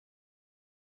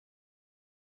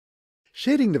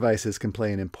Shading devices can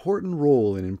play an important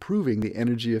role in improving the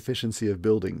energy efficiency of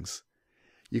buildings.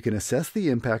 You can assess the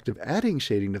impact of adding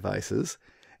shading devices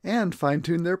and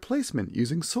fine-tune their placement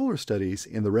using solar studies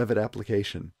in the Revit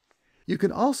application. You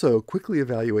can also quickly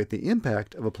evaluate the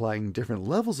impact of applying different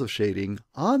levels of shading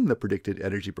on the predicted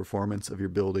energy performance of your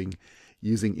building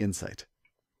using Insight.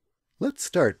 Let's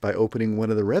start by opening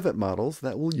one of the Revit models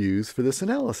that we'll use for this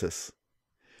analysis.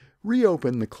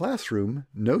 Reopen the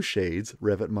Classroom-NoShades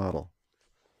Revit model.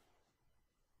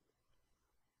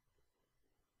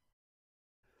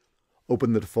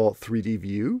 Open the default 3D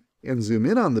view and zoom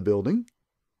in on the building.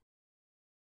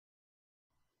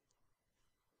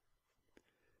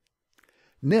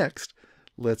 Next,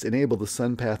 let's enable the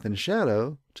sun path and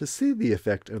shadow to see the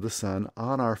effect of the sun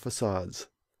on our facades.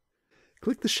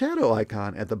 Click the shadow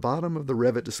icon at the bottom of the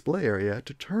Revit display area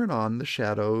to turn on the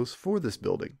shadows for this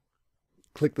building.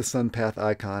 Click the sun path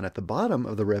icon at the bottom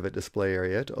of the Revit display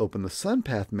area to open the sun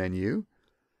path menu,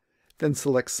 then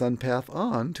select sun path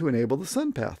on to enable the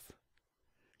sun path.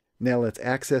 Now let's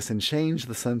access and change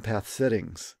the sun path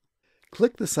settings.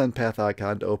 Click the sun path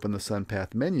icon to open the sun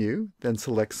path menu, then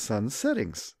select Sun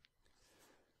Settings.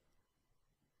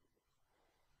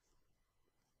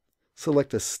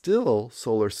 Select a still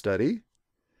solar study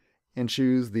and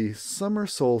choose the Summer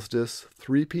Solstice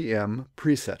 3 p.m.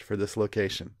 preset for this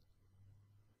location.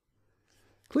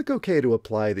 Click OK to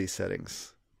apply these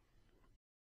settings.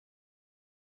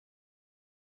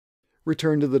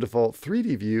 Return to the default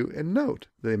 3D view and note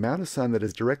the amount of sun that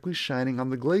is directly shining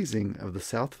on the glazing of the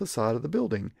south facade of the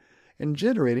building and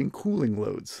generating cooling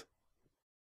loads.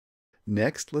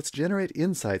 Next, let's generate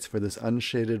insights for this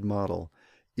unshaded model.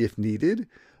 If needed,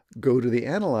 go to the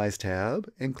Analyze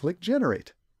tab and click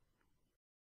Generate.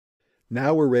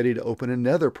 Now we're ready to open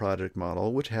another project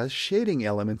model which has shading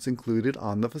elements included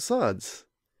on the facades.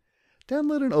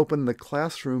 Download and open the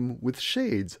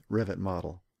Classroom-NoShades Revit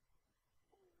model.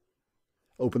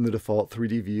 Open the default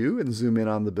 3D view and zoom in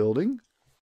on the building.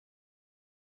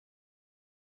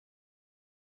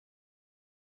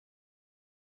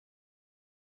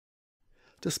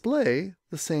 Display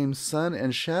the same sun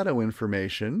and shadow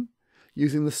information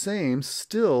using the same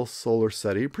still solar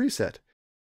study preset.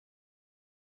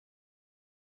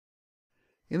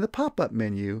 In the pop-up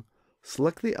menu,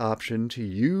 select the option to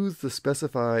use the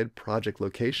specified project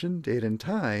location, date, and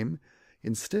time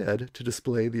instead to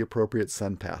display the appropriate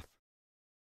sun path.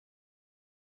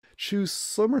 Choose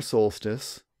Summer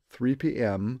Solstice 3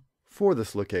 p.m. for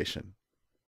this location.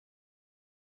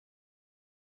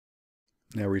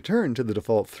 Now return to the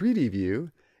default 3D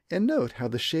view and note how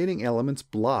the shading elements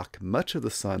block much of the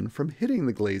sun from hitting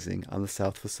the glazing on the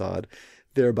south facade,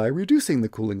 thereby reducing the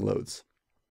cooling loads.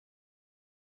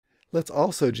 Let's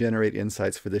also generate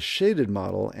insights for this shaded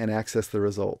model and access the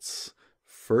results.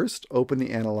 First, open the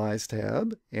Analyze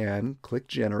tab and click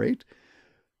Generate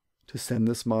to send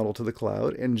this model to the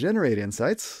cloud and generate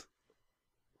insights.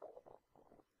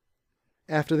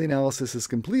 After the analysis is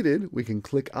completed, we can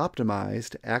click Optimize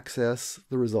to access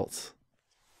the results.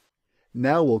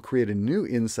 Now we'll create a new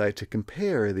insight to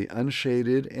compare the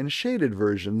unshaded and shaded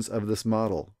versions of this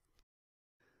model.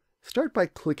 Start by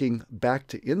clicking Back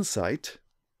to Insight,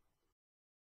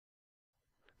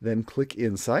 then click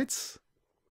Insights.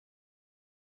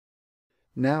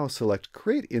 Now select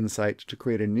Create Insight to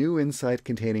create a new insight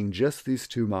containing just these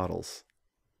two models.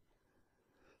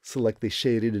 Select the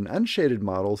shaded and unshaded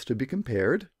models to be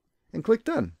compared, and click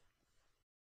Done.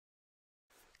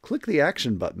 Click the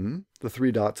Action button, the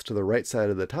three dots to the right side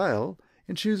of the tile,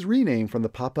 and choose Rename from the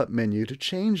pop-up menu to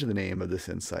change the name of this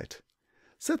insight.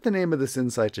 Set the name of this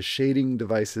insight to Shading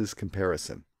Devices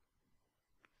Comparison.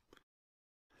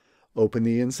 Open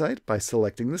the insight by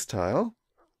selecting this tile.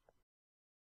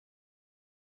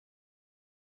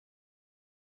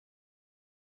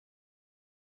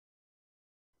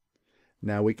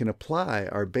 Now we can apply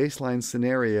our baseline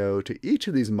scenario to each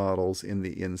of these models in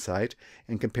the insight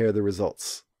and compare the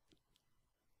results.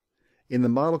 In the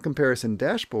Model Comparison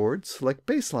dashboard, select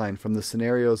Baseline from the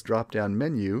Scenarios drop-down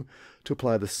menu to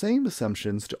apply the same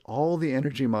assumptions to all the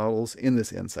energy models in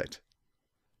this insight.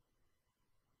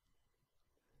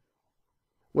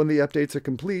 When the updates are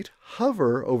complete,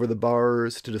 hover over the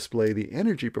bars to display the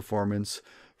energy performance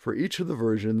for each of the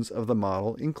versions of the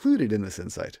model included in this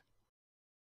insight.